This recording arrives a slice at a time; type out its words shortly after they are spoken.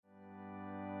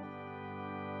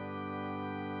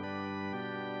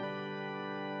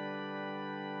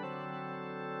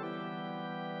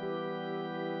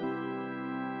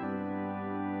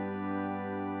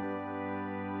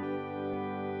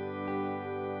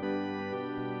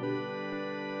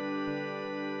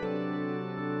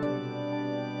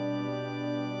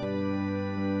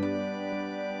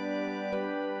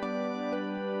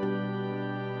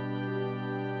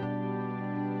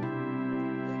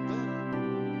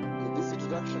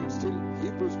resurrection still.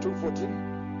 Hebrews 2:14.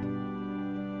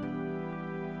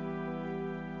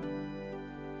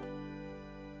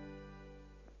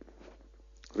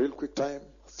 Real quick time.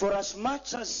 For as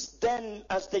much as then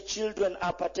as the children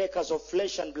are partakers of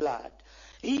flesh and blood,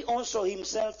 he also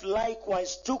himself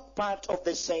likewise took part of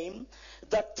the same,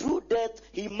 that through death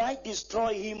he might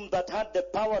destroy him that had the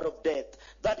power of death,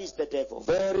 that is the devil.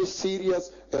 Very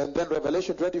serious. And then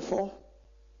Revelation 24.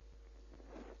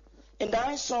 And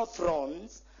I saw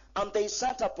thrones, and they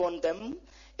sat upon them,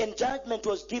 and judgment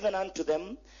was given unto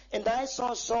them. And I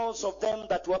saw souls of them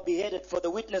that were beheaded for the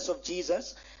witness of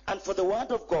Jesus, and for the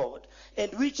word of God,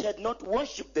 and which had not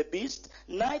worshipped the beast,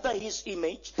 neither his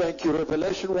image. Thank you.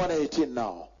 Revelation 1:18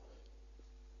 now.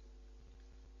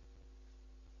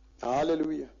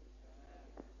 Hallelujah.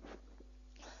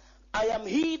 I am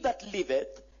he that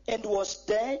liveth, and was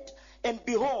dead, and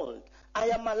behold, I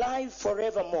am alive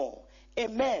forevermore.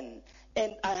 Amen.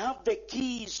 And I have the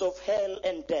keys of hell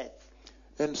and death.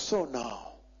 And so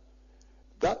now,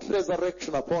 that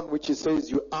resurrection upon which he says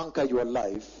you anchor your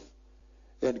life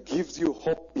and gives you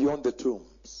hope beyond the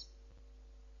tombs.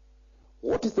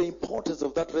 What is the importance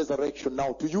of that resurrection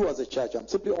now to you as a church? I'm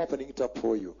simply opening it up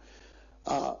for you.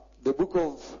 The book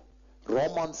of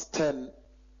Romans 10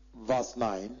 verse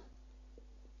 9.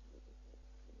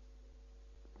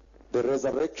 The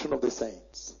resurrection of the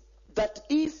saints. That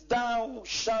if thou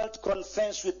shalt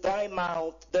confess with thy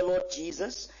mouth the Lord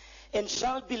Jesus, and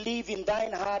shalt believe in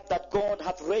thine heart that God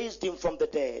hath raised him from the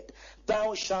dead,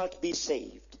 thou shalt be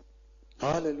saved.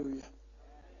 Hallelujah.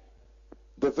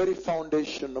 The very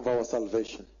foundation of our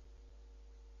salvation.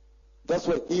 That's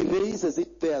why he raises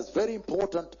it there as very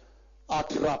important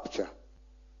at rapture.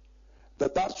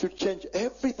 That should change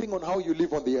everything on how you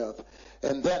live on the earth.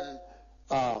 And then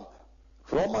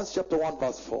Romans chapter 1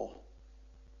 verse 4.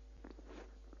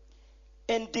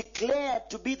 And declared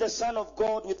to be the Son of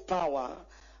God with power,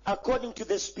 according to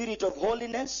the Spirit of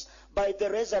holiness, by the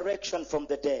resurrection from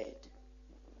the dead.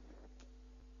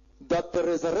 That the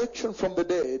resurrection from the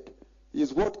dead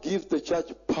is what gives the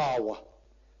church power.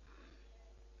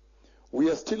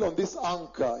 We are still on this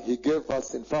anchor he gave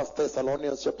us in 1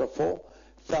 Thessalonians chapter 4,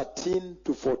 13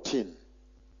 to 14.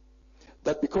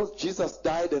 That because Jesus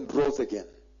died and rose again,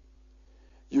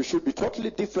 you should be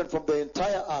totally different from the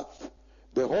entire earth,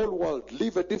 the whole world,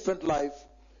 live a different life,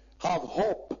 have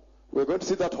hope. We're going to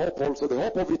see that hope also, the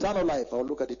hope of eternal life. I'll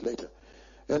look at it later.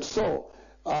 And so,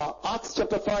 Acts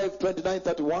chapter 5, 29,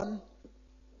 31.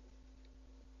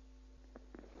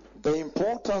 The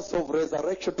importance of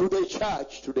resurrection to the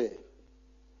church today.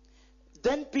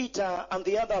 Then Peter and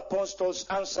the other apostles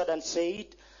answered and said,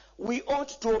 we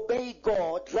ought to obey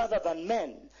God rather than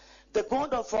men. The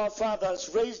God of our fathers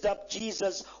raised up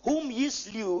Jesus, whom ye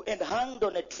slew and hanged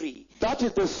on a tree. That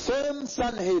is the same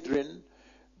Sanhedrin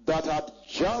that had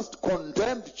just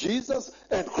condemned Jesus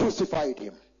and crucified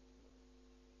him.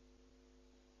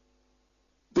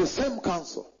 The same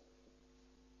council.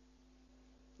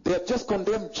 They had just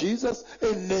condemned Jesus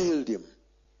and nailed him.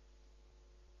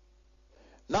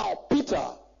 Now Peter,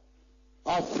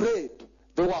 afraid,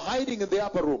 they were hiding in the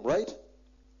upper room, right?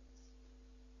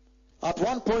 At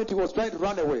one point he was trying to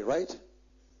run away, right?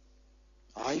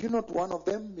 Are you not one of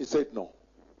them? He said no.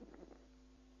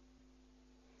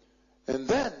 And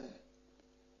then,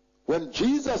 when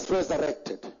Jesus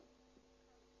resurrected,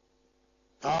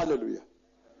 hallelujah,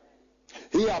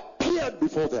 he appeared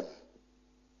before them.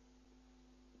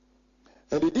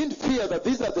 And he didn't fear that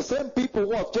these are the same people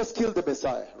who have just killed the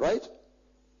Messiah, right?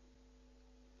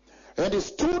 And he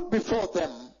stood before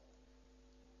them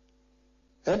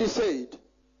and he said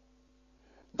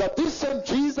that this same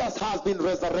Jesus has been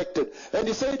resurrected. And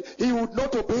he said he would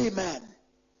not obey man.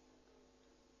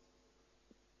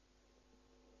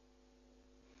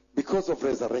 Because of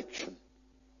resurrection,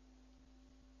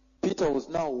 Peter was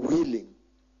now willing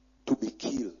to be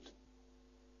killed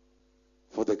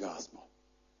for the gospel.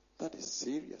 That is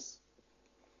serious.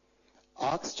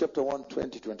 Acts chapter 1,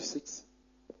 20, 26.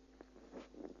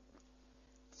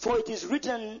 For it is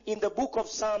written in the book of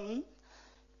Psalm,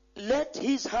 let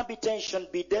his habitation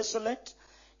be desolate,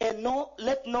 and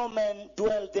let no man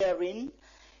dwell therein,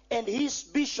 and his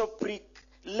bishopric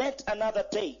let another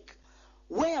take.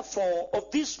 Wherefore, of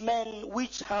these men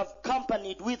which have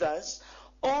companied with us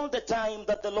all the time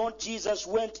that the Lord Jesus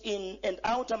went in and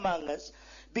out among us,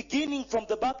 beginning from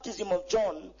the baptism of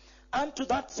John, unto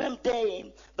that same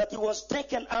day that he was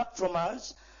taken up from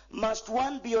us, must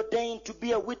one be ordained to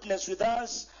be a witness with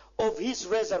us of his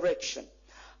resurrection.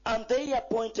 And they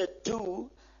appointed two,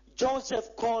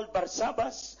 Joseph called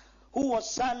Barsabbas, who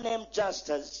was surnamed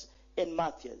Justus, and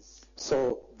Matthias.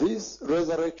 So this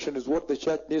resurrection is what the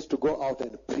church needs to go out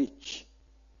and preach.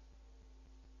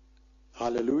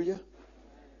 Hallelujah.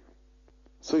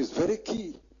 So it's very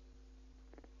key.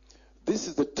 This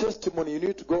is the testimony you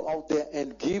need to go out there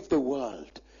and give the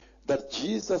world, that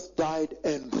Jesus died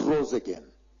and rose again.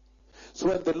 So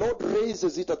when the Lord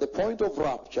raises it at the point of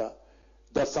rapture,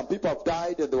 that some people have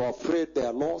died and they were afraid they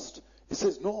are lost, he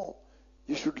says, no,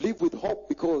 you should live with hope,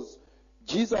 because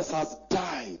Jesus has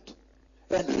died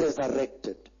and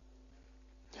resurrected.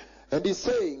 And he's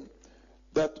saying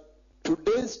that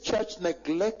today's church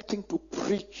neglecting to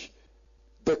preach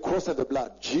the cross and the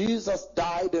blood, Jesus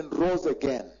died and rose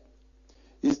again,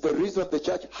 is the reason the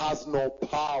church has no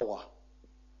power.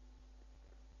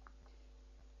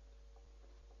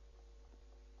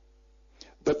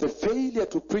 That the failure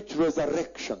to preach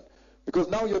resurrection, because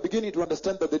now you're beginning to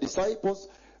understand that the disciples,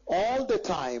 all the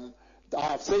time, I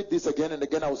have said this again and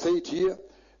again, I'll say it here,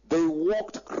 they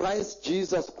walked Christ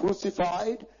Jesus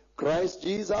crucified, Christ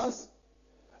Jesus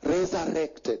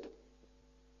resurrected.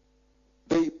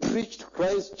 They preached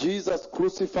Christ Jesus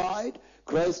crucified,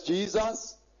 Christ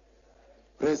Jesus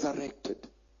resurrected.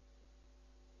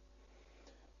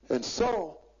 And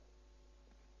so,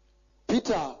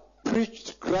 Peter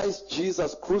preached Christ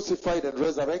Jesus crucified and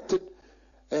resurrected,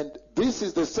 and this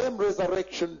is the same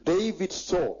resurrection David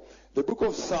saw. The book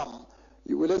of Psalm,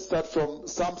 let's start from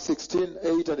Psalm 16,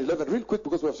 8 and 11, real quick,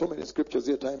 because we have so many scriptures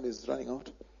here, time is running out.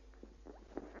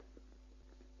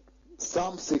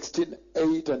 Psalm 16,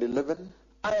 8 and 11.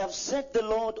 I have set the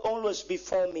Lord always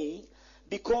before me,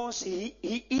 because he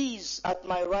is at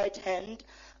my right hand,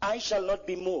 I shall not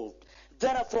be moved.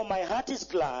 Therefore my heart is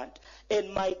glad,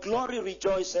 and my glory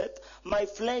rejoiceth. My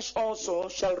flesh also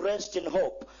shall rest in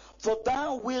hope. For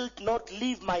thou wilt not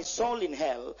leave my soul in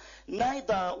hell,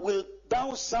 neither wilt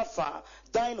thou suffer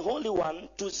thine Holy One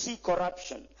to see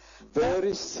corruption.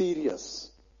 Very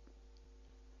serious.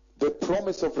 The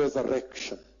promise of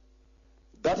resurrection.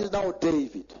 That is now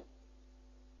David.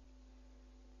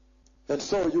 And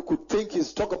so you could think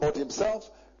he's talking about himself,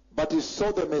 but he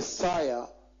saw the Messiah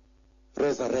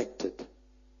resurrected.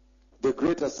 The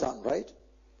greater Son, right?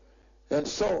 And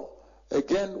so,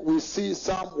 again, we see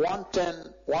Psalm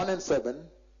 110, 1 and 7,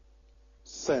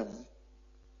 same.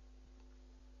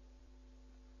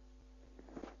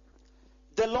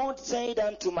 The Lord said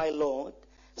unto my Lord,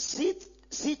 sit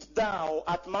thou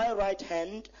at my right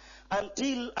hand,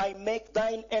 until I make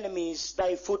thine enemies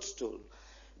thy footstool.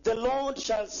 The Lord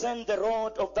shall send the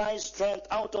rod of thy strength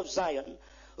out of Zion.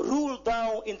 Rule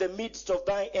thou in the midst of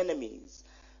thy enemies.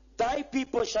 Thy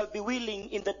people shall be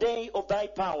willing in the day of thy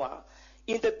power.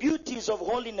 In the beauties of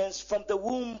holiness from the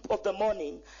womb of the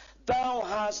morning, thou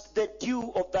hast the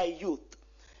dew of thy youth.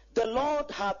 The Lord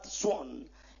hath sworn,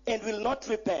 and will not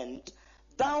repent.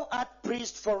 Thou art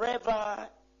priest forever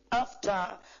after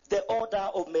the order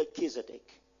of Melchizedek.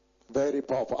 Very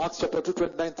powerful. Acts chapter 2,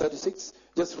 29, 36.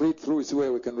 Just read through, see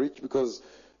where we can reach, because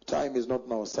time is not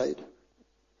on our side.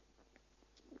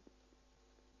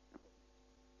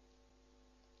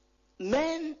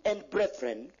 Men and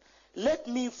brethren, let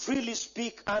me freely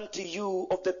speak unto you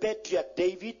of the patriarch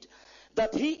David,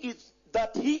 that he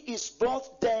is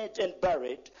both dead and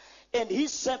buried, and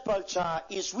his sepulchre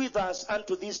is with us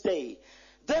unto this day.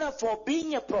 Therefore,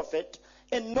 being a prophet,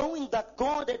 and knowing that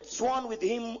God had sworn with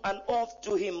him an oath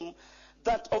to him,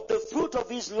 that of the fruit of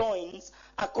his loins,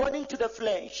 according to the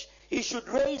flesh, he should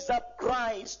raise up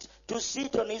Christ to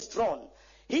sit on his throne.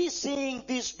 He, seeing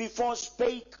this before,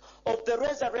 spake of the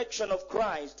resurrection of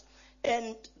Christ,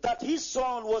 and that his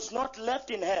soul was not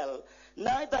left in hell,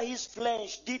 neither his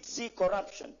flesh did see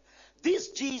corruption. This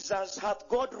Jesus hath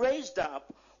God raised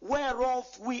up, whereof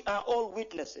we are all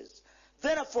witnesses.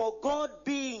 Therefore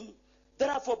being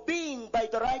by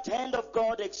the right hand of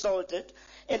God exalted,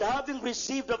 and having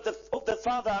received of the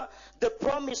Father the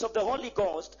promise of the Holy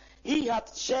Ghost, he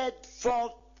hath shed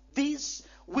forth this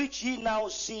which ye now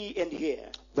see and hear.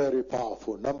 Very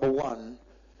powerful. Number one,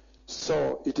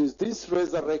 so it is this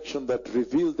resurrection that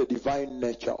revealed the divine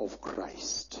nature of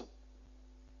Christ.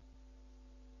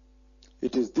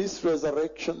 It is this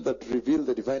resurrection that revealed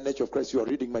the divine nature of Christ. You are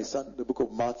reading, my son, the book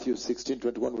of Matthew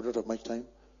 16:21. We don't have much time.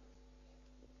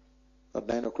 At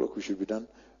 9 o'clock we should be done.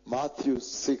 Matthew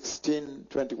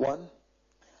 16:21.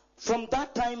 From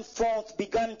that time forth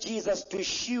began Jesus to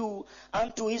shew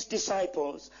unto his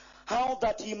disciples how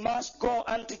that he must go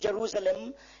unto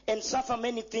Jerusalem and suffer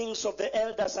many things of the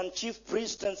elders and chief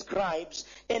priests and scribes,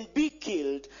 and be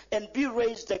killed, and be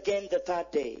raised again the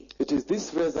third day. It is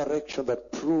this resurrection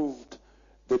that proved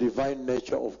the divine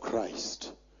nature of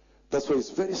Christ. That's why it's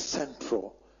very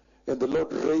central. And the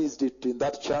Lord raised it in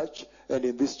that church and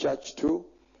in this church too,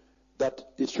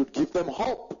 that it should give them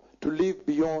hope to live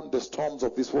beyond the storms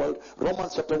of this world.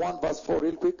 Romans chapter 1 verse 4,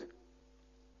 real quick.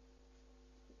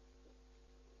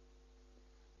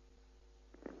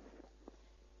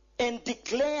 and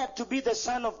declared to be the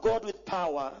Son of God with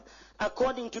power,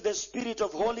 according to the Spirit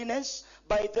of holiness,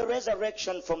 by the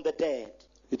resurrection from the dead.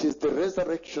 It is the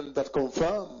resurrection that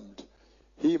confirmed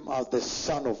him as the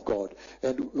Son of God.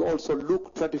 And also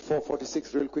Luke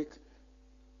 24:46, real quick.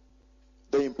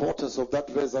 The importance of that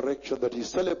resurrection that he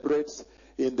celebrates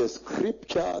in the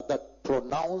scripture that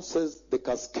pronounces the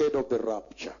cascade of the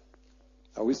rapture.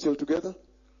 Are we still together?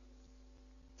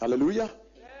 Hallelujah?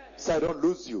 Yes. So I don't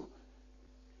lose you.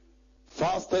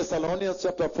 1 Thessalonians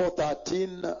chapter 4,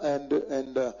 13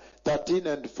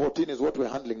 and 14 is what we're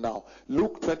handling now.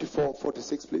 Luke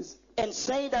 24:46, please. And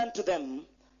said unto them,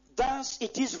 thus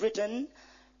it is written,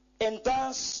 and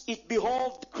thus it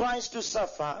behoved Christ to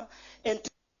suffer, and to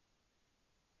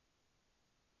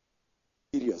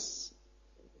serious.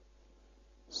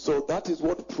 So that is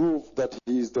what proved that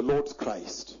he is the Lord's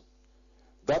Christ.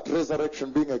 That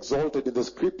resurrection being exalted in the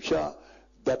scripture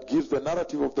that gives the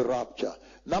narrative of the rapture.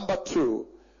 Number two,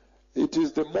 it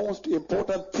is the most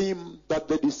important theme that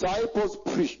the disciples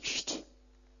preached.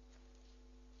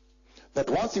 That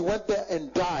once he went there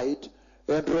and died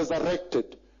and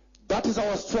resurrected, that is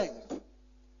our strength.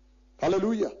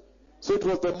 Hallelujah. So it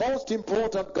was the most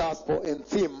important gospel and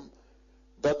theme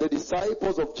that the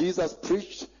disciples of Jesus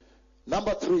preached.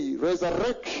 Number three,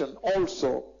 resurrection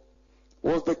also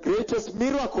was the greatest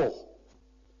miracle.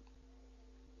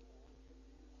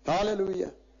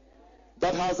 Hallelujah.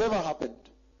 That has ever happened.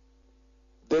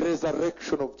 The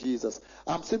resurrection of Jesus.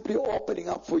 I'm simply opening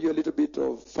up for you a little bit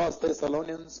of 1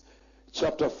 Thessalonians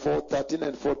chapter 4, 13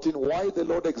 and 14. Why the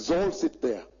Lord exalts it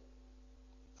there.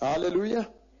 Hallelujah.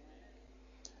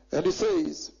 And he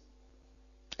says,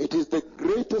 it is the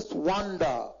greatest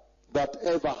wonder that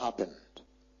ever happened.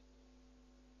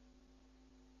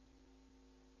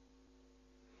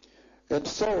 And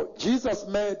so Jesus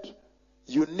made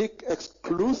unique,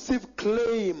 exclusive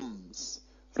claims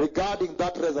regarding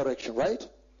that resurrection, right?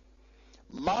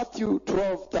 Matthew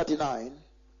 12:39.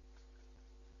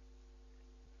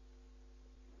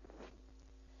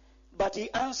 But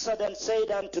he answered and said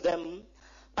unto them,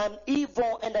 an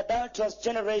evil and adulterous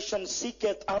generation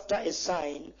seeketh after a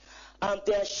sign, and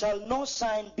there shall no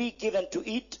sign be given to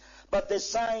it, but the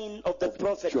sign of the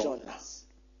prophet Jonah.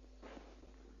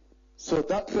 So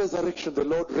that resurrection the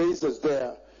Lord raises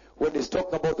there when he's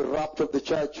talking about the rapture of the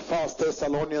church, 1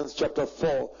 Thessalonians chapter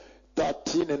 4,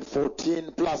 13 and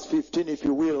 14 plus 15 if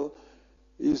you will,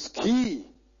 is key.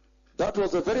 That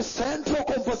was a very central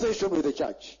conversation with the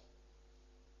church.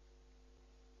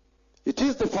 It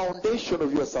is the foundation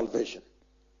of your salvation.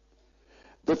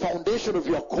 The foundation of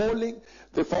your calling,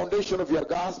 the foundation of your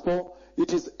gospel.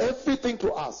 It is everything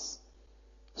to us.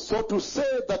 So to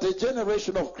say that a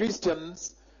generation of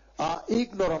Christians are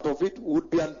ignorant of it would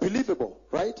be unbelievable,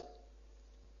 right?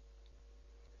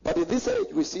 But in this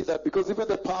age we see that because even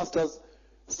the pastors,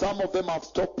 some of them have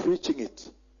stopped preaching it.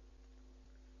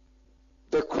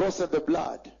 The cross and the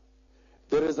blood,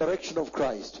 the resurrection of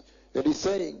Christ. And he's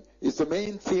saying it's the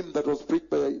main theme that was preached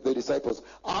by the disciples.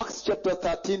 Acts chapter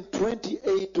 13,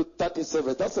 28 to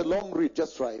 37. That's a long read.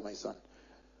 Just try, my son.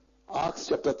 Acts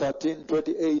chapter 13,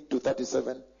 28 to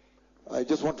 37. I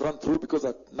just want to run through because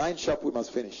at 9 sharp we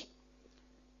must finish.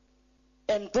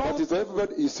 And But is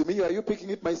everybody, you see me, are you picking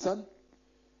it, my son?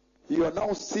 You are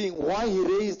now seeing why he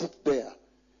raised it there.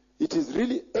 It is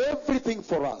really everything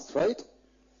for us, right?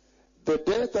 The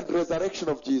death and resurrection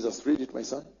of Jesus. Read it, my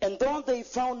son. And though they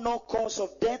found no cause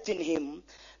of death in him,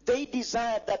 they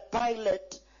desired that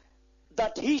Pilate,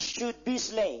 that he should be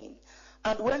slain.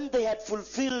 And when they had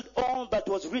fulfilled all that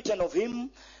was written of him,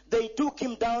 they took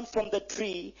him down from the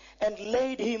tree and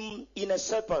laid him in a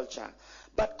sepulchre.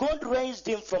 But God raised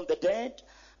him from the dead,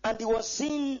 and he was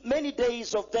seen many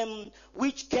days of them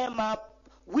which came up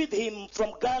with him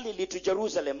from Galilee to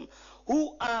Jerusalem,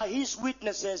 who are his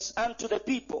witnesses unto the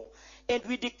people. And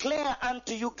we declare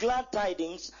unto you glad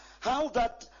tidings, how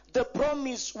that the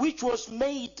promise which was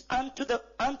made unto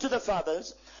the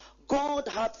fathers, God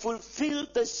hath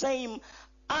fulfilled the same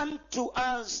unto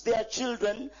us their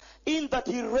children, in that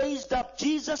he raised up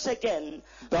Jesus again.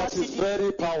 That is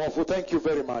very powerful. Thank you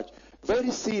very much.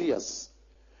 Very serious.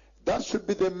 That should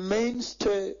be the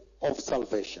mainstay of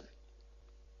salvation.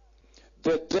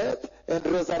 The death and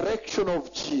resurrection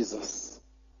of Jesus.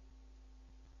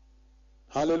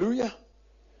 Hallelujah.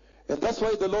 And that's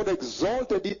why the Lord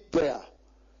exalted it there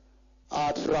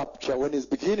at rapture, when he's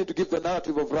beginning to give the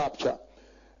narrative of rapture.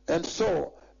 And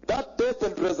so, that death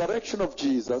and resurrection of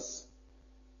Jesus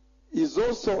is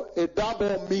also a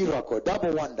double miracle,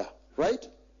 double wonder, right?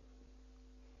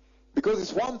 Because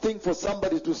it's one thing for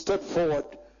somebody to step forward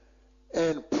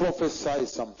and prophesy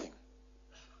something.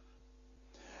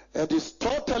 And it's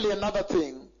totally another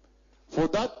thing for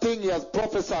that thing he has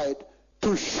prophesied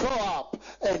to show up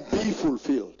and be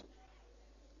fulfilled.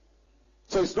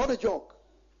 So it's not a joke.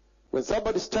 When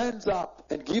somebody stands up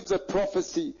and gives a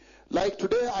prophecy, like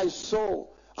today I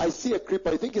see a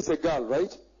creeper, I think it's a girl,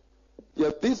 right?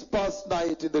 Yeah, this past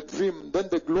night in the dream, then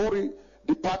the glory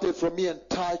departed from me and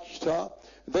touched her.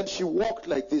 Then she walked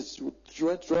like this. She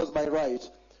went towards my right,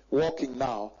 walking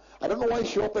now. I don't know why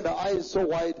she opened her eyes so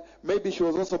wide. Maybe she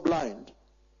was also blind.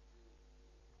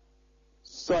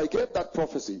 So I gave that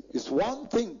prophecy. It's one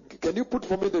thing. Can you put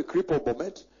for me the creeper,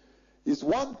 Bomet? It's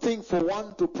one thing for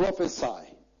one to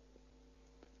prophesy,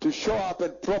 to show up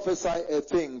and prophesy a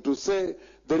thing, to say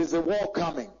there is a war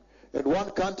coming, and one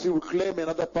country will claim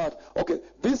another part. Okay,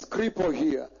 this cripple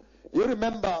here, you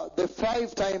remember the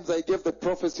 5 times I gave the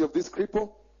prophecy of this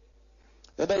cripple?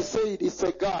 And I said it's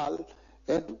a girl,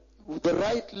 and the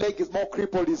right leg is more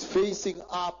crippled, is facing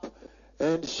up,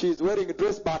 and she's wearing a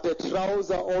dress but a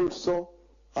trouser also.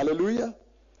 Hallelujah.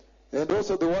 And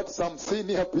also there were some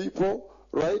senior people,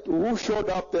 right, who showed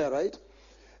up there, right?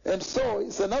 And so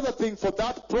it's another thing for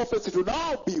that prophecy to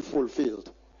now be fulfilled.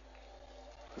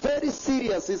 Very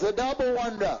serious. It's a double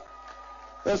wonder.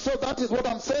 And so that is what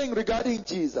I'm saying regarding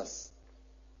Jesus.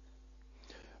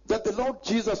 That the Lord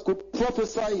Jesus could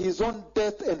prophesy his own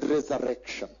death and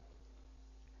resurrection.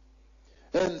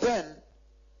 And then,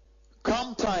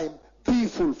 come time, be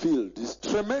fulfilled. It's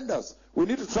tremendous. We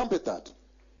need to trumpet that.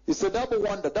 It's a double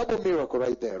wonder, double miracle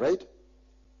right there, right?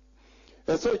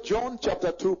 And so John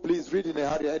chapter 2, please read in a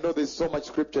hurry. I know there's so much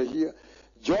scripture here.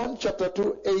 John chapter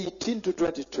 2, 18 to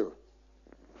 22.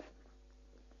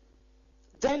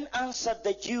 Then answered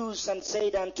the Jews and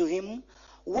said unto him,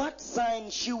 What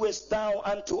sign shewest thou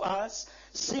unto us,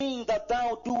 seeing that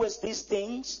thou doest these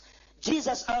things?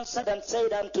 Jesus answered and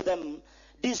said unto them,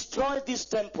 Destroy this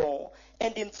temple,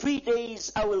 and in 3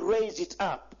 days I will raise it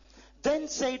up. Then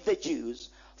said the Jews,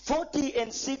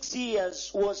 46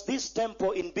 years was this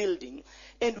temple in building,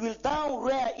 and wilt thou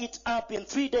rear it up in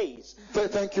 3 days?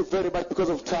 Thank you very much. Because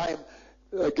of time,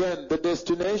 again, the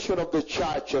destination of the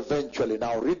church eventually.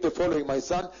 Now read the following, my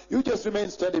son. You just remain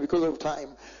steady because of time.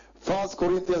 1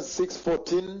 Corinthians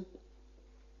 6:14.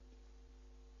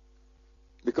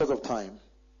 Because of time.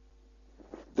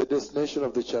 The destination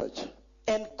of the church.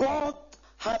 And God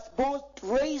hath both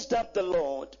raised up the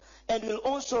Lord, and will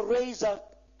also raise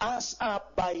us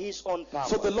up by his own power.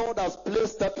 So the Lord has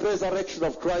placed that resurrection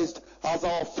of Christ as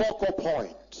our focal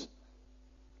point.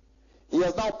 He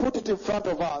has now put it in front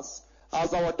of us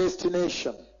as our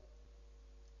destination.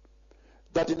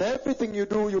 That in everything you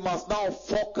do, you must now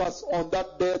focus on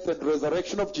that death and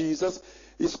resurrection of Jesus.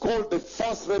 It's called the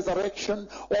first resurrection,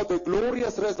 or the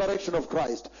glorious resurrection of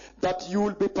Christ. That you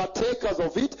will be partakers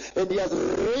of it, and he has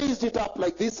raised it up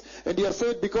like this, and he has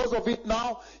said, because of it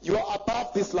now, you are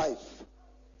above this life.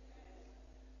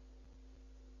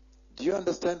 Do you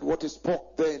understand what he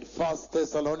spoke there in 1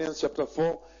 Thessalonians chapter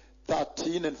 4,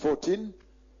 13 and 14?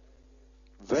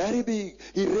 Very big.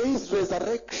 He raised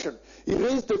resurrection. He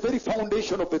raised the very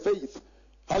foundation of the faith.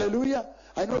 Hallelujah.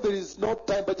 I know there is no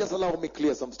time, but just allow me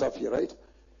clear some stuff here, right?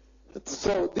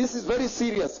 So this is very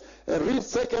serious. Read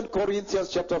 2 Corinthians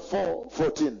chapter 4,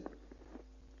 14.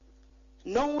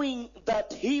 Knowing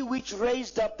that he which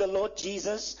raised up the Lord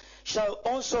Jesus shall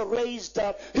also raise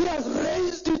up. He has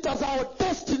raised it as our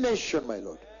destination, my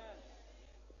Lord.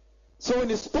 So when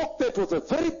he spoke, that was a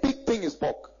very big thing he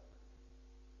spoke.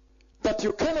 That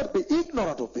you cannot be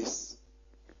ignorant of this.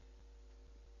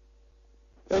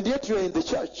 And yet you are in the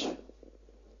church.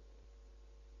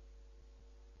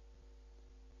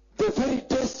 The very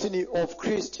destiny of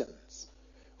Christians,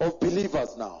 of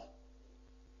believers now.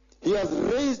 He has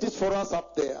raised it for us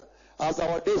up there as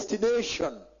our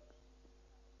destination.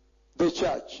 The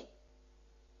church.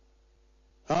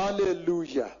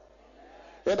 Hallelujah.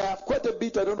 And I have quite a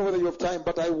bit, I don't know whether you have time,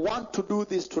 but I want to do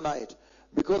this tonight.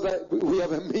 Because we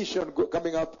have a mission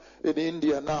coming up in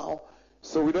India now.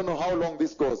 So we don't know how long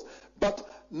this goes. But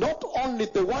not only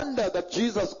the wonder that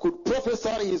Jesus could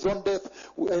prophesy his own death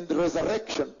and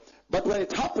resurrection, but when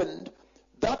it happened,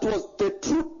 that was the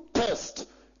true test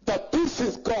that this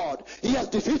is God. He has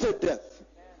defeated death.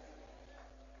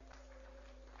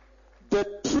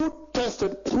 The true test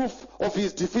and proof of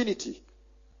his divinity.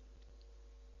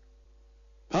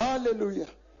 Hallelujah.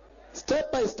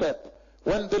 Step by step.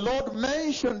 When the Lord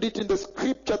mentioned it in the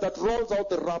scripture that rolls out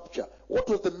the rapture, what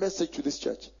was the message to this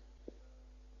church?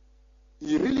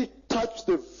 He really touched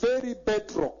the very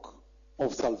bedrock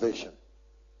of salvation.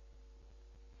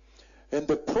 And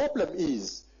the problem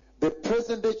is, the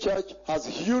present day church has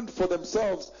hewn for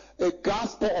themselves a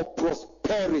gospel of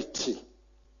prosperity.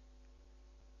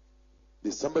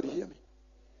 Did somebody hear me?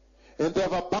 And they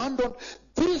have abandoned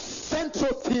this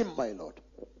central theme, my Lord.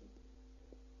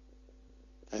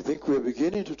 I think we're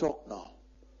beginning to talk now.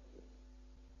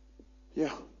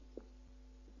 Yeah.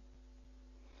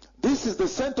 This is the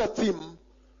center theme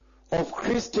of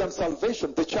Christian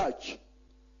salvation, the church.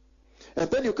 And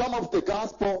then you come up with the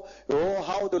gospel, oh,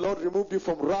 how the Lord removed you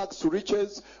from rags to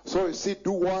riches. So you see,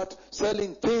 do what?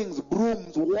 Selling things,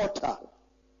 brooms, water.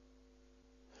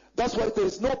 That's why there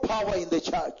is no power in the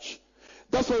church.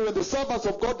 That's why when the servants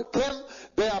of God came,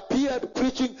 they appeared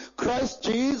preaching Christ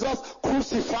Jesus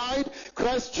crucified,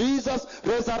 Christ Jesus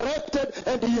resurrected,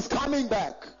 and he is coming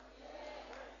back.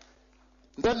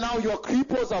 Then now your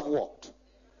cripples have walked.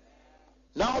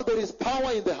 Now there is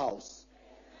power in the house.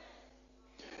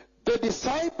 The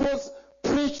disciples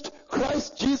preached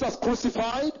Christ Jesus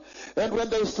crucified, and when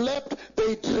they slept,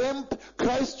 they dreamt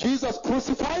Christ Jesus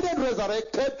crucified and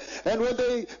resurrected, and when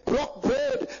they broke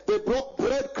bread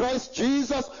Christ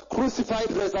Jesus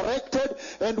crucified, resurrected,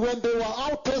 and when they were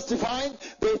out testifying,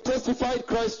 they testified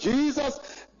Christ Jesus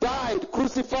died,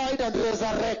 crucified, and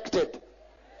resurrected.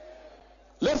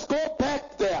 Let's go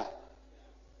back there.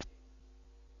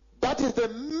 That is the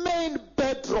main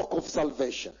bedrock of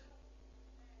salvation.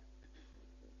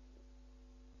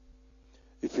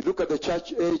 If you look at the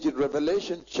church age in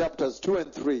Revelation chapters 2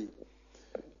 and 3,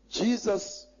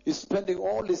 Jesus is spending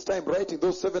all his time writing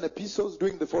those 7 epistles,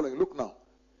 doing the following. Look now.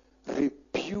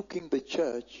 Rebuking the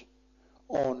church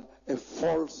on a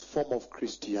false form of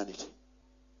Christianity.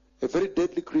 A very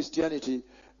deadly Christianity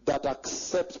that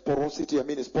accepts porosity. I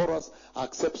mean, it's porous,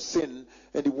 accepts sin,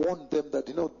 and he warned them that,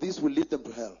 this will lead them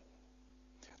to hell.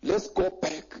 Let's go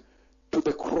back to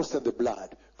the cross and the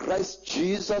blood. Christ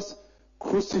Jesus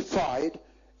crucified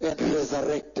and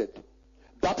resurrected.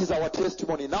 That is our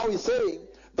testimony. Now he's saying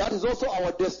that is also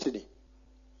our destiny.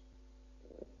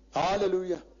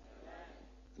 Hallelujah.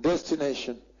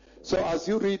 Destination. So as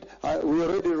you read, we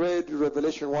already read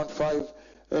Revelation 1:5,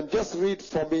 and just read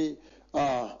for me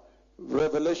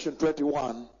Revelation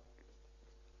 21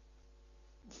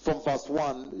 from verse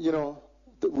 1.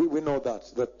 We know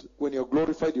that when you're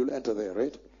glorified, you'll enter there,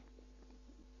 right?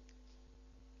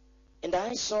 And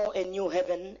I saw a new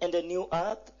heaven and a new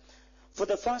earth, for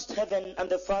the first heaven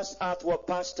and the first earth were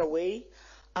passed away,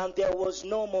 and there was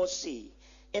no more sea.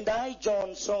 And I,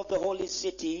 John, saw the holy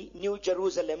city, New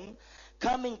Jerusalem,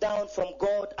 coming down from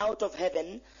God out of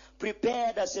heaven,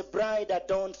 prepared as a bride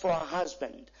adorned for her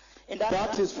husband. And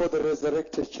that is for the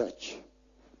resurrected church.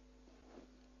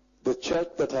 The church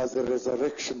that has a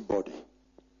resurrection body.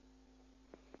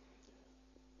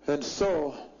 And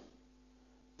so,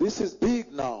 this is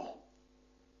big now.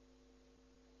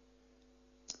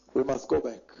 We must go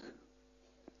back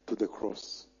to the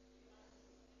cross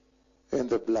and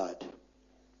the blood.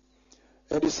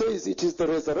 And he says it is the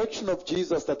resurrection of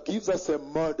Jesus that gives us a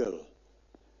model,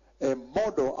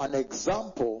 an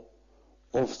example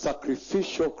of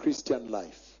sacrificial Christian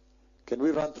life. Can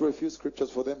we run through a few scriptures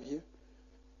for them here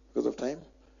because of time?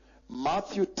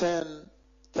 Matthew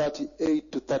 10:38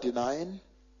 to 39.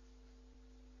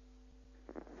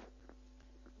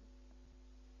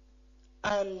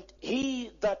 And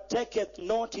he that taketh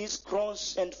not his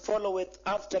cross and followeth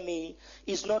after me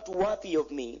is not worthy of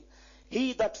me.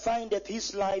 He that findeth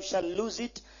his life shall lose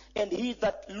it, and he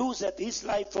that loseth his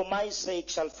life for my sake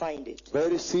shall find it.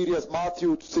 Very serious.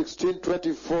 Matthew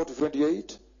 16:24 to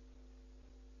 28.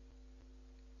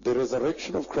 The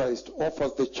resurrection of Christ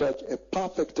offers the church a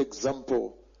perfect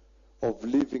example of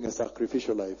living a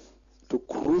sacrificial life. To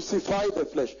crucify the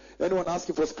flesh. Anyone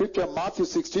asking for scripture? Matthew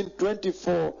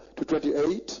 16:24 to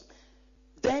 28.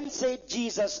 Then said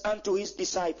Jesus unto his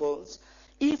disciples,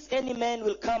 If any man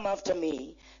will come after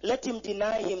me, let him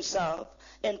deny himself,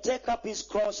 and take up his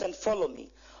cross and follow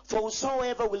me. For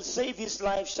whosoever will save his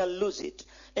life shall lose it,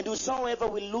 and whosoever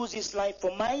will lose his life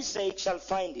for my sake shall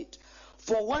find it.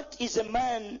 For what is a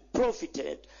man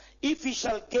profited, if he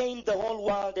shall gain the whole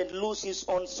world and lose his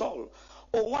own soul?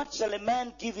 Or what shall a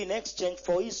man give in exchange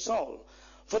for his soul?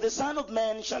 For the Son of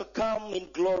Man shall come in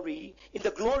glory, in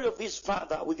the glory of his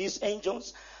Father with his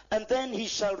angels, and then he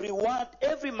shall reward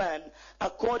every man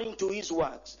according to his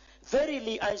works.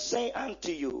 Verily I say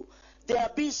unto you, there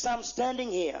be some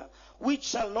standing here which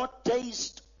shall not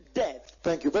taste death.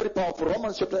 Thank you. Very powerful.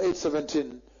 Romans chapter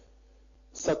 8:17.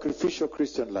 Sacrificial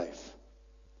Christian life.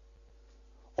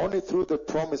 Only through the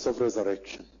promise of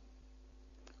resurrection.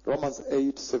 Romans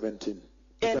 8:17.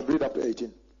 You can read up to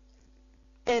 18.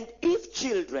 And if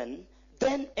children,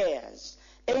 then heirs,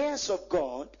 heirs of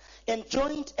God, and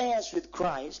joint heirs with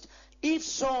Christ, if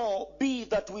so be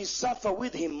that we suffer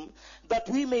with him, that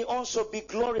we may also be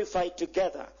glorified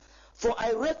together. For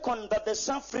I reckon that the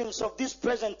sufferings of this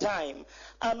present time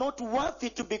are not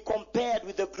worthy to be compared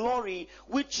with the glory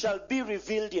which shall be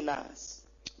revealed in us.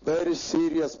 Very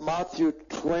serious. Matthew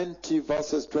 20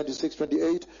 verses 26,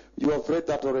 28. You have read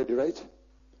that already, right?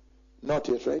 Not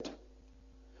yet, right?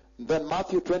 Then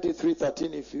Matthew 23,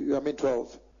 13,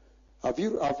 12. Have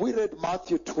we read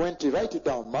Matthew 20? Write it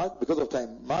down, Mark, because of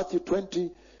time. Matthew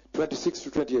 20, 26 to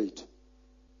 28.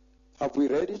 Have we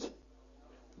read it?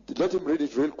 Let him read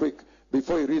it real quick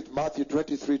before he reads Matthew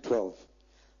 23, 12.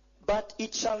 But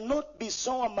it shall not be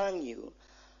so among you,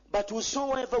 but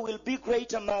whosoever will be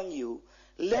great among you,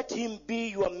 let him be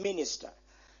your minister.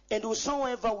 And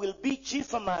whosoever will be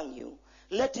chief among you,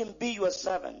 let him be your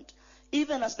servant.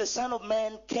 Even as the Son of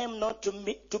Man came not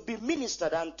to be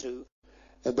ministered unto.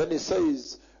 And then he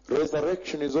says,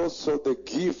 resurrection is also the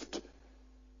gift,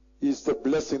 is the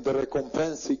blessing, the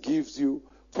recompense he gives you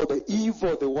for the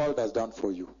evil the world has done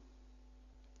for you.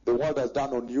 The world has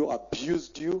done on you,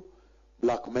 abused you,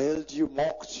 blackmailed you,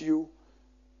 mocked you.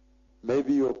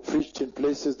 Maybe you have preached in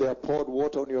places they have poured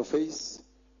water on your face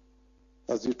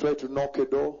as you try to knock a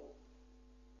door.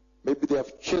 Maybe they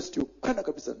have chased you.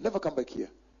 Never come back here.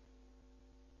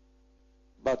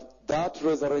 But that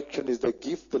resurrection is the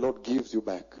gift the Lord gives you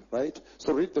back, right?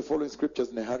 So read the following scriptures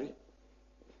in a hurry.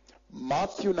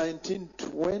 Matthew 19,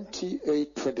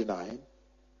 28, 29.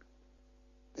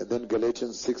 And then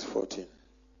Galatians 6, 14.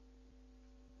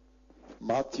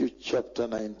 Matthew chapter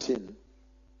 19,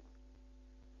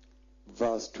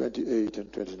 verse 28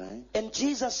 and 29. And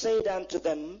Jesus said unto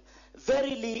them,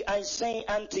 Verily I say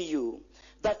unto you,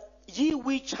 that ye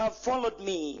which have followed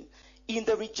me in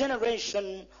the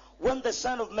regeneration, when the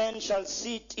Son of Man shall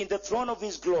sit in the throne of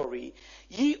his glory,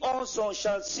 ye also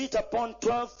shall sit upon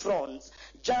 12 thrones,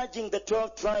 judging the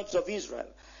 12 tribes of Israel.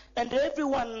 And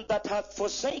everyone that hath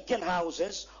forsaken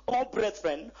houses, or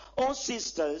brethren, or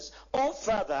sisters, or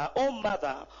father, or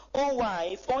mother, or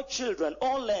wife, or children,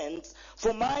 or lands,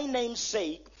 for my name's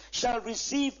sake, shall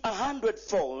receive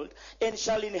 100-fold, and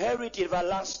shall inherit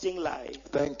everlasting life.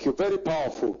 Thank you. Very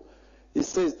powerful. He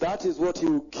says that is what he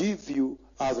will give you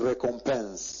as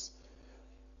recompense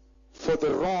for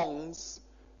the wrongs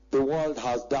the world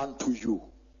has done to you.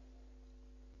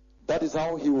 That is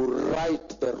how he will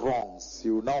right the wrongs. He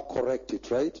will now correct it,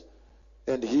 right?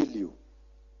 And heal you.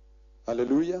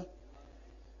 Hallelujah.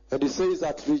 And he says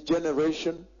that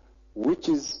regeneration, which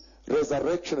is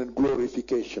resurrection and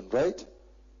glorification, right?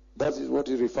 That is what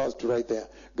he refers to right there.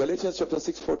 Galatians chapter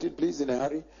 6, 14, please, in a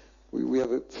hurry. We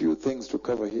have a few things to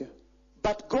cover here.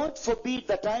 But God forbid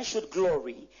that I should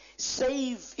glory,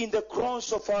 save in the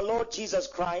cross of our Lord Jesus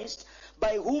Christ,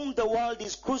 by whom the world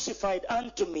is crucified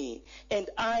unto me, and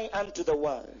I unto the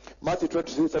world. Matthew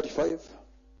 23, 35.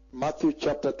 Matthew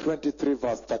chapter 23,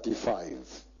 verse 35.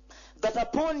 That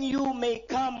upon you may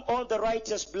come all the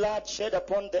righteous blood shed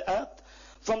upon the earth,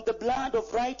 from the blood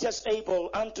of righteous Abel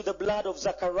unto the blood of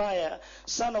Zachariah,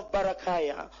 son of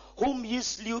Barachiah, whom ye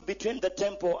slew between the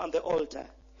temple and the altar.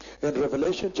 In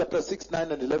Revelation chapter 6,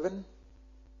 9 and 11,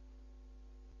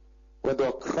 when they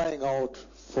were crying out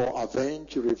for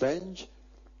revenge.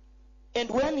 And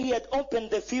when he had opened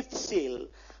the fifth seal,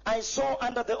 I saw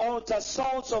under the altar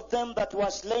souls of them that were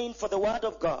slain for the word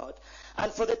of God,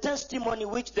 and for the testimony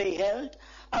which they held,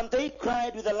 and they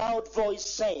cried with a loud voice,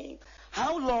 saying,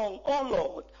 How long, O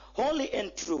Lord, holy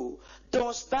and true,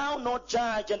 dost thou not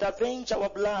judge and avenge our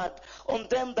blood on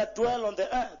them that dwell on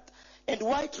the earth? And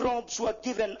white robes were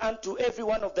given unto every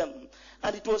one of them.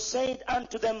 And it was said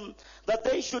unto them that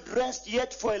they should rest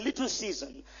yet for a little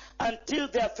season, until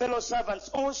their fellow servants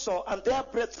also and their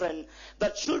brethren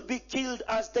that should be killed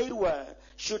as they were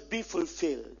should be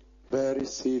fulfilled. Very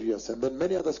serious. And then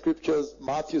many other scriptures,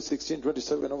 Matthew 16,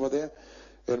 27 over there,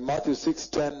 and Matthew 6,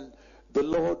 10, the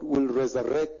Lord will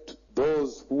resurrect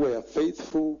those who were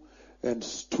faithful and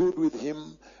stood with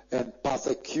him and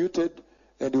persecuted,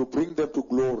 and he will bring them to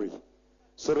glory.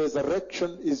 So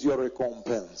resurrection is your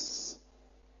recompense.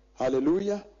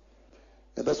 Hallelujah.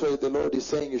 And that's why the Lord is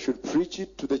saying you should preach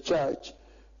it to the church,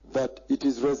 that it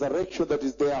is resurrection that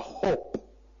is their hope.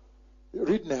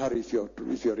 Read in a hurry if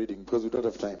you're reading, because we don't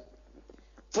have time.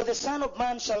 For the Son of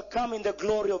Man shall come in the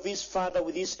glory of his Father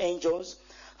with his angels,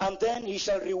 and then he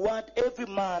shall reward every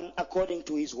man according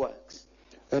to his works.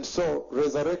 And so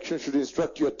resurrection should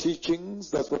instruct your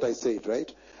teachings. That's what I said,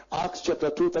 right? Acts chapter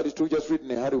 2:32, just read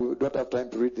in a hurry. We don't have time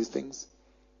to read these things.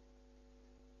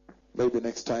 Maybe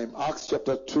next time. Acts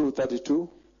chapter 2:32.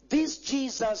 This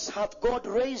Jesus hath God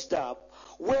raised up,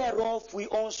 whereof we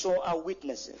also are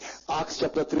witnesses. Acts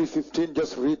chapter 3:15,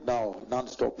 just read now,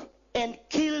 non-stop. And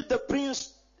killed the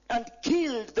prince and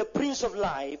killed the Prince of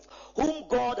Life, whom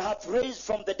God hath raised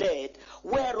from the dead,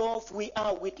 whereof we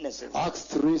are witnesses. Acts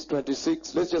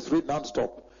 3:26. Let's just read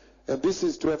non-stop. And this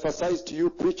is to emphasize to you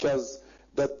preachers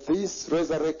that this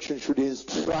resurrection should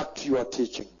instruct your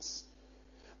teachings,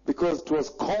 because it was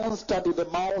constant in the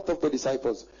mouth of the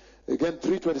disciples. Again,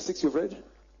 3:26 you've read.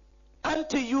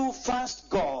 Unto you first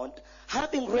God,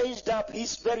 having raised up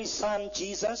his very Son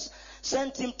Jesus,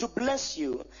 sent him to bless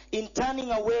you in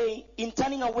turning away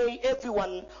every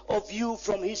one of you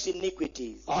from his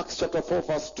iniquities. Acts chapter 4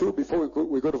 verse 2, before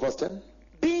we go to verse 10.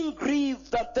 Being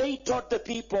grieved that they taught the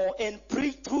people and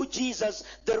preached through Jesus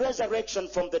the resurrection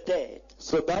from the dead.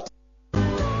 So that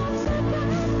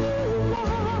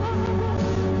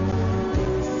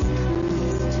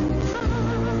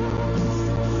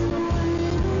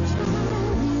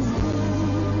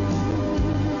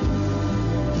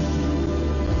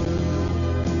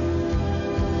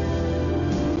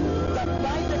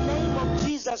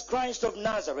Christ of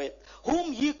Nazareth,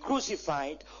 whom ye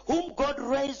crucified, whom God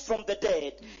raised from the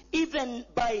dead, even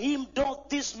by him doth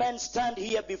this man stand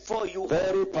here before you.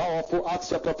 Very powerful. Acts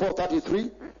chapter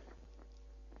 4:33.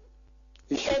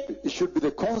 It should be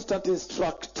the constant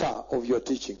instructor of your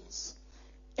teachings.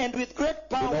 And with great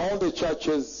power. In all the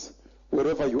churches,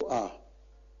 wherever you are.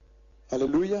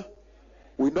 Hallelujah.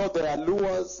 We know there are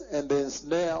lures and the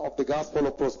ensnare of the gospel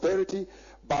of prosperity,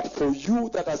 but for you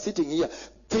that are sitting here,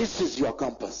 this is your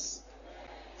compass.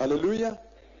 Hallelujah.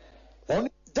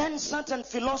 Then certain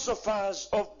philosophers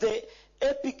of the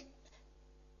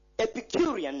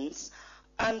Epicureans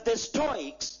and the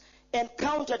Stoics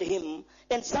encountered him,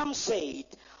 and some said,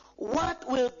 what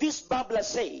will this babbler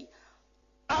say?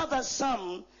 Others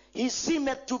some, he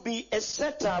seemeth to be a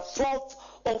setter forth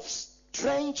of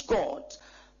strange gods,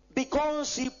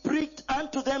 because he preached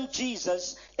unto them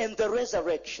Jesus and the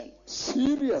resurrection.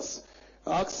 Serious.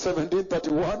 Acts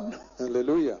 17:31.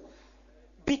 Hallelujah.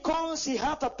 Because he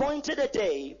hath appointed a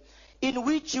day in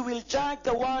which he will judge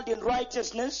the world in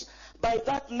righteousness by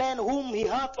that man whom he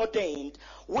hath ordained,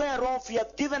 whereof he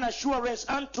hath given assurance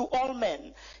unto all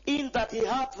men, in that he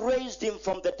hath raised him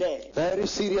from the dead. Very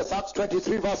serious. Acts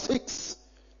 23 verse 6.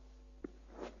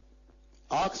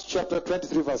 Acts chapter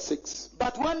 23 verse 6.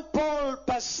 But when Paul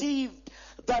perceived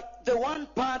that the one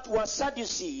part was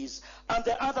Sadducees and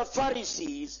the other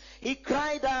Pharisees, he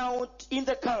cried out in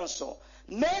the council,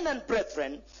 Men and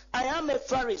brethren, I am a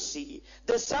Pharisee,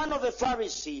 the son of a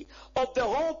Pharisee. Of the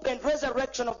hope and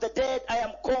resurrection of the dead I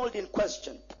am called in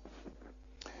question.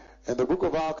 In the book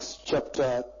of Acts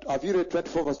chapter, have you read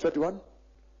 24 verse 21?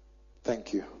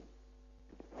 Thank you.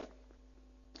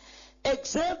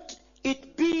 Except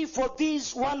it be for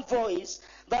this one voice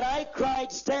that I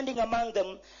cried standing among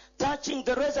them, touching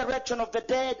the resurrection of the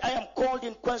dead, I am called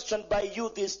in question by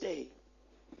you this day.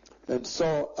 And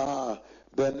so,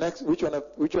 the next, which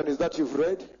one is that you've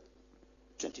read?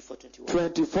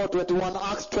 24:21.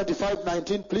 Acts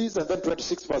 25:19, please, and then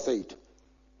 26 verse 8.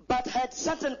 But had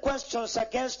certain questions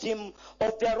against him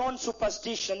of their own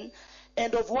superstition,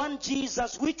 and of one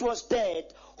Jesus which was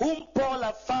dead, whom Paul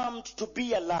affirmed to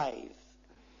be alive.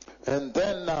 And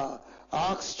then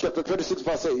Acts chapter 26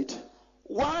 verse 8.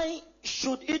 Why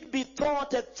should it be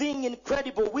thought a thing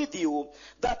incredible with you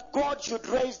that God should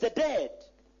raise the dead?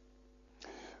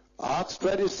 Acts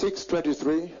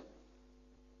 26:23.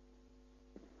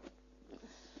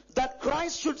 That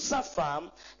Christ should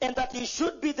suffer, and that he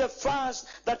should be the first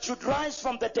that should rise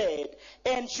from the dead,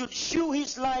 and should shew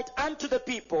his light unto the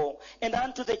people and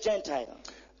unto the Gentiles.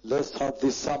 Let's have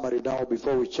this summary now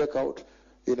before we check out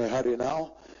in a hurry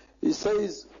now. He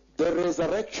says, the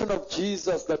resurrection of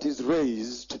Jesus that is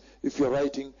raised, if you're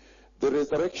writing, the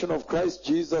resurrection of Christ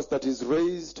Jesus that is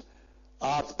raised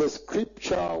at the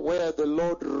scripture where the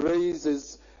Lord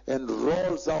raises and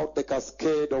rolls out the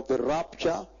cascade of the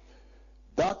rapture.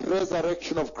 That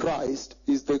resurrection of Christ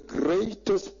is the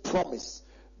greatest promise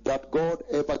that God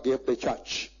ever gave the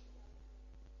church.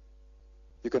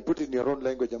 You can put it in your own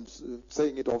language. I'm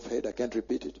saying it off head. I can't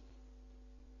repeat it.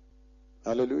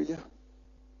 Hallelujah.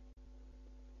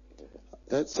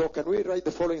 And so can we write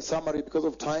the following summary because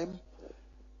of time?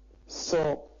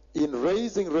 So, in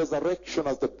raising resurrection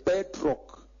as the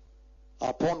bedrock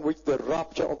upon which the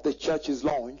rapture of the church is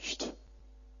launched,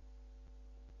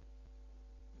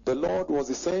 the Lord was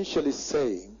essentially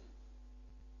saying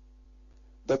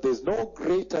that there's no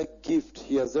greater gift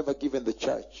he has ever given the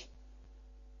church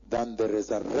than the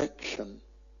resurrection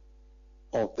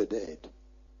of the dead.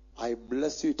 I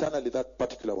bless you eternally, that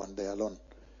particular one there alone.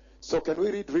 So can we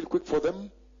read real quick for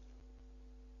them?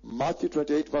 Matthew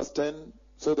 28 verse 10.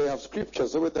 So they have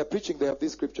scriptures. So when they're preaching, they have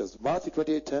these scriptures. Matthew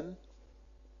 28:10.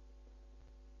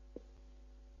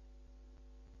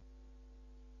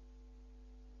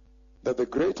 that the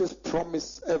greatest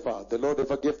promise ever the Lord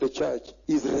ever gave the church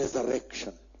is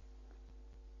resurrection.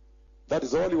 That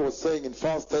is all he was saying in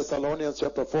 1 Thessalonians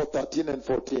chapter 4, 13 and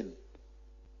 14.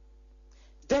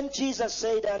 Then Jesus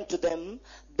said unto them,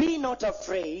 Be not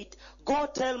afraid. Go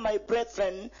tell my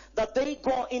brethren that they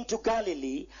go into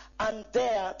Galilee, and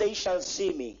there they shall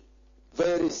see me.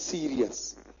 Very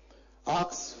serious. 1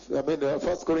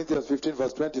 Corinthians 15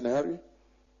 verse 20, Harry.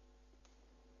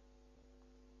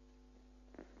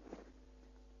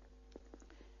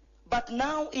 But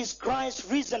now is Christ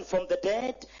risen from the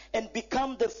dead, and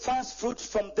become the first fruits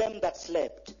from them that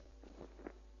slept.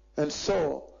 And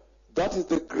so, that is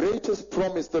the greatest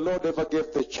promise the Lord ever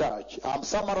gave the church. I'm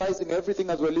summarizing everything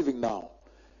as we're living now.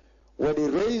 When he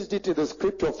raised it in the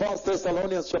scripture, 1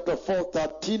 Thessalonians chapter 4,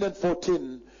 13 and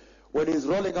 14, when he's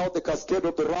rolling out the cascade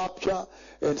of the rapture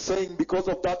and saying, because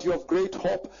of that you have great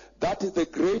hope, that is the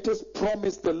greatest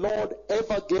promise the Lord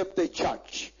ever gave the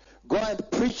church. Go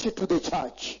and preach it to the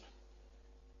church.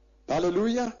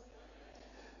 Hallelujah.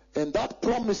 And that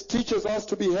promise teaches us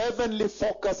to be heavenly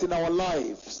focused in our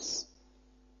lives.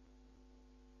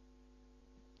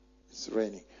 It's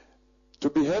raining. To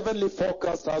be heavenly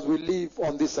focused as we live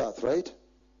on this earth, right?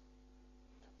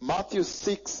 Matthew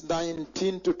 6,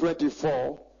 19 to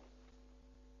 24.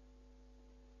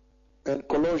 And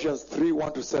Colossians 3,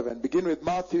 1 to 7. Begin with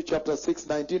Matthew chapter 6,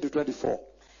 19 to 24.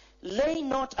 Lay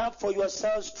not up for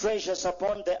yourselves treasures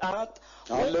upon the earth.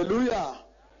 Hallelujah.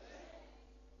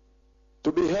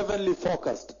 To be heavenly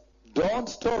focused. Don't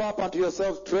store up unto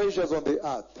yourselves treasures on the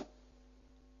earth.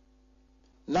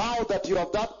 Now that you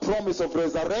have that promise of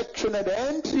resurrection and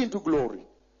entry into glory.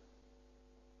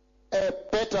 A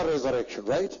better resurrection,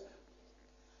 right?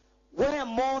 Where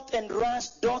moth and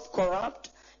rust doth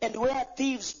corrupt, and where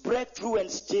thieves break through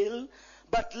and steal.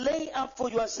 But lay up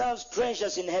for yourselves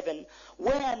treasures in heaven,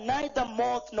 where neither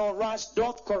moth nor rust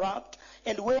doth corrupt,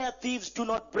 and where thieves do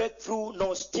not break through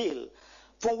nor steal.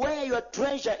 For where your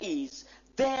treasure is,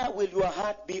 there will your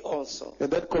heart be also.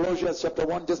 And then Colossians chapter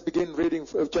 1, just begin reading,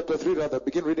 chapter 3 rather,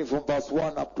 begin reading from verse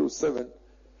 1 up to 7.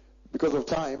 Because of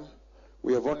time,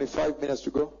 we have only 5 minutes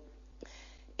to go.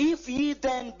 If ye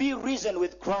then be risen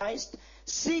with Christ,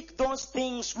 seek those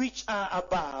things which are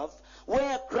above,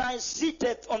 where Christ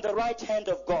sitteth on the right hand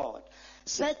of God.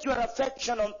 Set your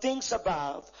affection on things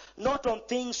above, not on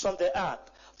things on the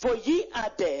earth. For ye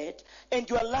are dead, and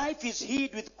your life is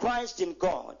hid with Christ in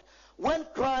God. When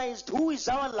Christ, who is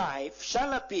our life,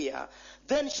 shall appear,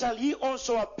 then shall ye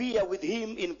also appear with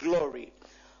him in glory.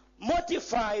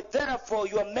 Mortify therefore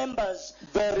your members.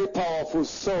 Very powerful.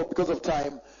 So, because of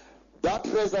time, that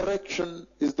resurrection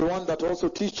is the one that also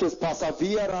teaches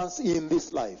perseverance in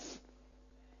this life.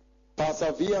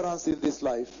 Perseverance in this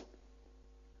life.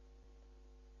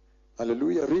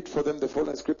 Hallelujah. Read for them the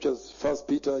following scriptures. 1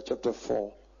 Peter chapter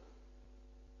 4,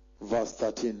 verse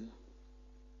 13.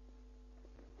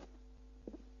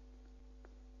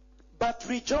 But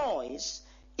rejoice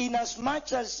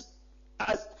inasmuch as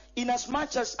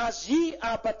ye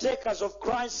are partakers of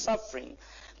Christ's suffering,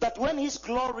 that when his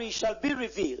glory shall be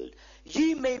revealed,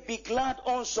 ye may be glad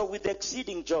also with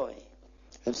exceeding joy.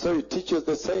 And so it teaches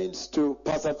the saints to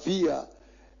persevere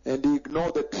and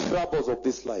ignore the troubles of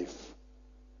this life.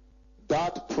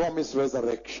 That promised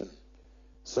resurrection.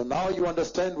 So now you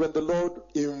understand when the Lord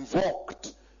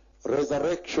invoked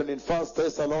resurrection in 1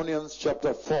 Thessalonians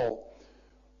chapter 4,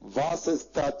 verses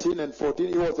 13 and 14,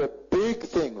 it was a big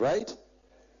thing, right?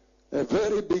 A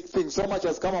very big thing. So much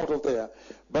has come out of there.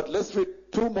 But let's read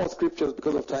 2 more scriptures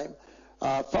because of time.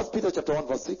 1 Peter chapter 1,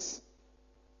 verse 6.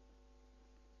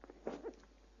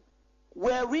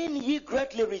 Wherein ye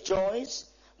greatly rejoice,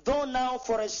 though now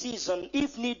for a season,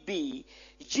 if need be,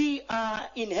 ye are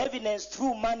in heaviness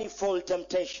through manifold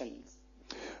temptations.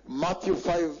 Matthew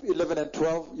 5, 11 and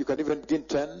 12. You can even begin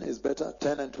 10 is better.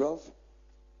 10 and 12.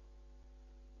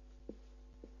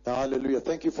 Hallelujah.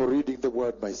 Thank you for reading the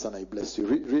word, my son. I bless you.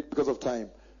 Read because of time.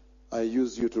 I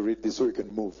use you to read this so you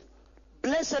can move.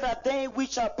 Blessed are they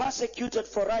which are persecuted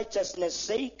for righteousness'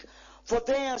 sake, for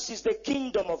theirs is the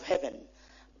kingdom of heaven.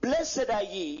 Blessed are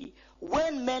ye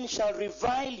when men shall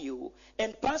revile you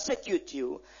and persecute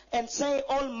you, and say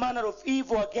all manner of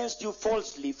evil against you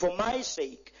falsely for my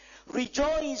sake.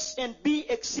 Rejoice and be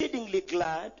exceedingly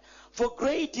glad, for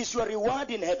great is your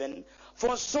reward in heaven.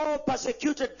 For so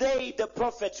persecuted they the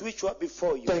prophets which were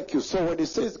before you. Thank you. So when he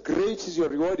says great is your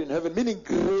reward in heaven, meaning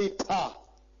greater,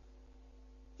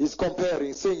 he's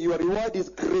comparing, saying your reward is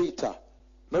greater.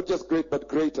 Not just great, but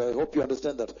greater. I hope you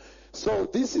understand that. So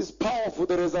this is powerful,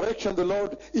 the resurrection the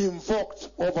Lord invoked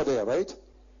over there, right?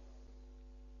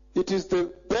 It is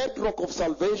the bedrock of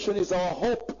salvation, is our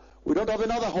hope. We don't have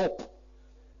another hope.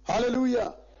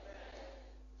 Hallelujah.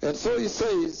 And so he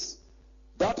says,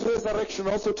 that resurrection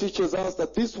also teaches us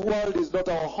that this world is not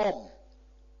our home.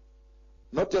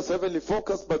 Not just heavenly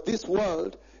focus, but this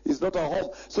world is not our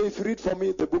home. So if you read for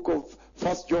me the book of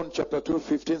 1 John chapter 2,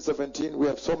 15, 17, we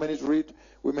have so many to read.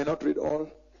 We may not read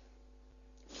all.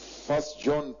 1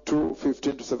 John 2,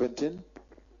 15 to 17.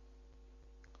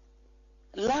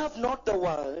 Love not the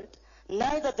world,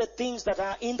 neither the things that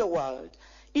are in the world.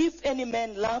 If any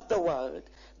man love the world,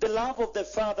 the love of the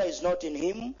Father is not in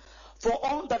him. For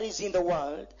all that is in the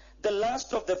world, the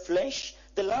lust of the flesh,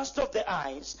 the lust of the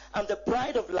eyes, and the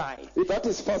pride of life. That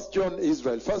is 1 John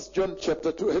Israel. 1 John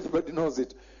chapter 2, everybody knows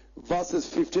it. Verses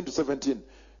 15 to 17.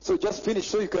 So just finish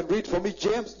so you can read for me.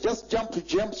 James, just jump to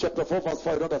James chapter 4 verse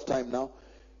 4. I don't have time now.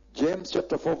 James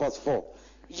chapter 4 verse 4.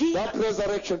 That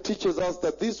resurrection teaches us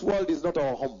that this world is not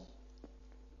our home.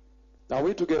 Are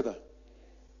we together?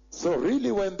 So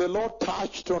really when the Lord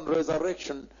touched on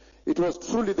resurrection, it was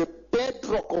truly the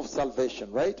bedrock of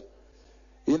salvation, right?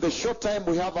 In the short time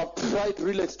we have, I've tried to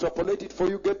really extrapolate it for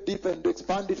you, get deep and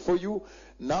expand it for you.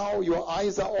 Now your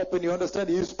eyes are open, you understand.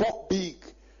 He spoke big.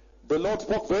 The Lord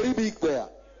spoke very big there.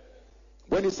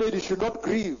 When he said you should not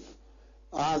grieve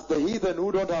as the heathen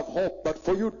who don't have hope, but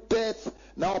for you death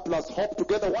now plus hope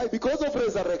together. Why? Because of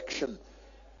resurrection.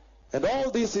 And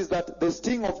all this is that the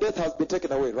sting of death has been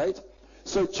taken away, right?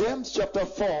 So James chapter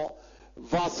 4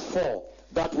 verse 4,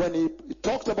 that when he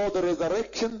talked about the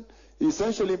resurrection, he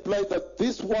essentially implied that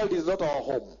this world is not our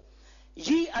home.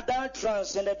 Ye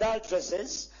adulterers and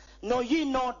adulteresses, know ye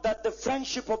not that the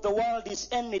friendship of the world is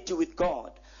enmity with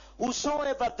God?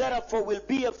 Whosoever therefore will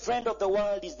be a friend of the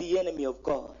world is the enemy of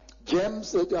God. John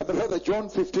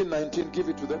 15:19, give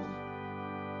it to them.